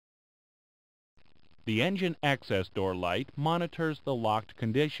The engine access door light monitors the locked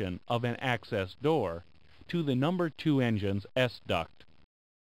condition of an access door to the number 2 engine's S duct.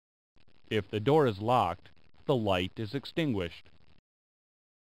 If the door is locked, the light is extinguished.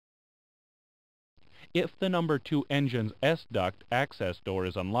 If the number 2 engine's S duct access door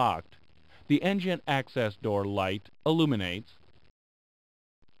is unlocked, the engine access door light illuminates,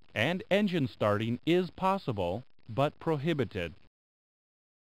 and engine starting is possible but prohibited.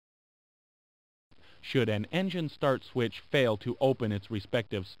 Should an engine start switch fail to open its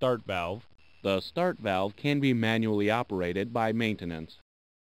respective start valve, the start valve can be manually operated by maintenance.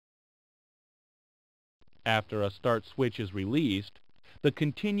 After a start switch is released, the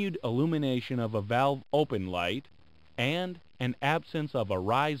continued illumination of a valve open light and an absence of a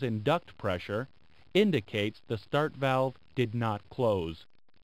rise in duct pressure indicates the start valve did not close.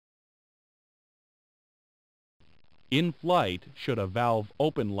 In flight, should a valve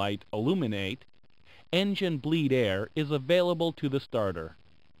open light illuminate, engine bleed air is available to the starter,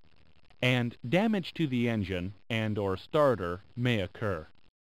 and damage to the engine and/or starter may occur.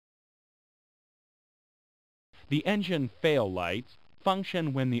 The engine fail lights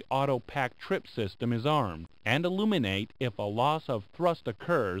function when the auto-pack trip system is armed and illuminate if a loss of thrust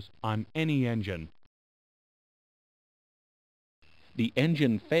occurs on any engine. The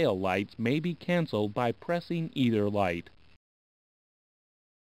engine fail lights may be canceled by pressing either light.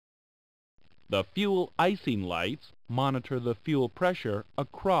 The fuel icing lights monitor the fuel pressure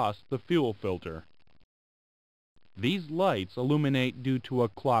across the fuel filter. These lights illuminate due to a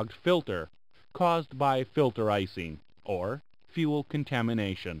clogged filter caused by filter icing or fuel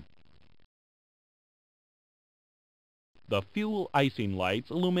contamination. The fuel icing lights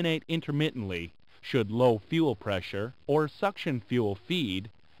illuminate intermittently should low fuel pressure or suction fuel feed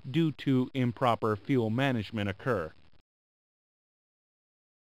due to improper fuel management occur.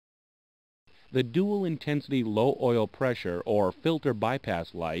 The dual intensity low oil pressure or filter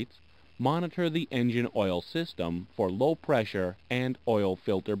bypass lights monitor the engine oil system for low pressure and oil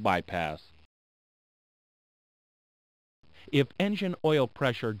filter bypass. If engine oil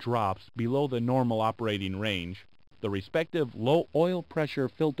pressure drops below the normal operating range, the respective low oil pressure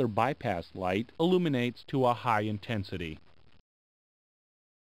filter bypass light illuminates to a high intensity.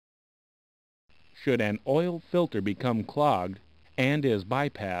 Should an oil filter become clogged and is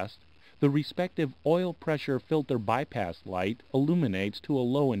bypassed, the respective oil pressure filter bypass light illuminates to a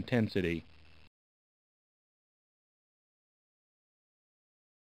low intensity.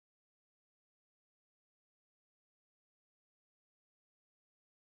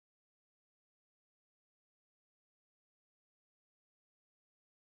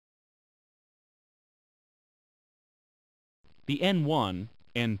 The N1,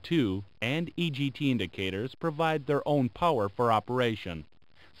 N2, and EGT indicators provide their own power for operation,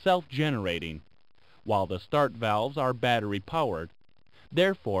 self-generating, while the start valves are battery-powered.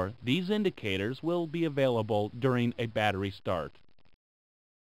 Therefore, these indicators will be available during a battery start.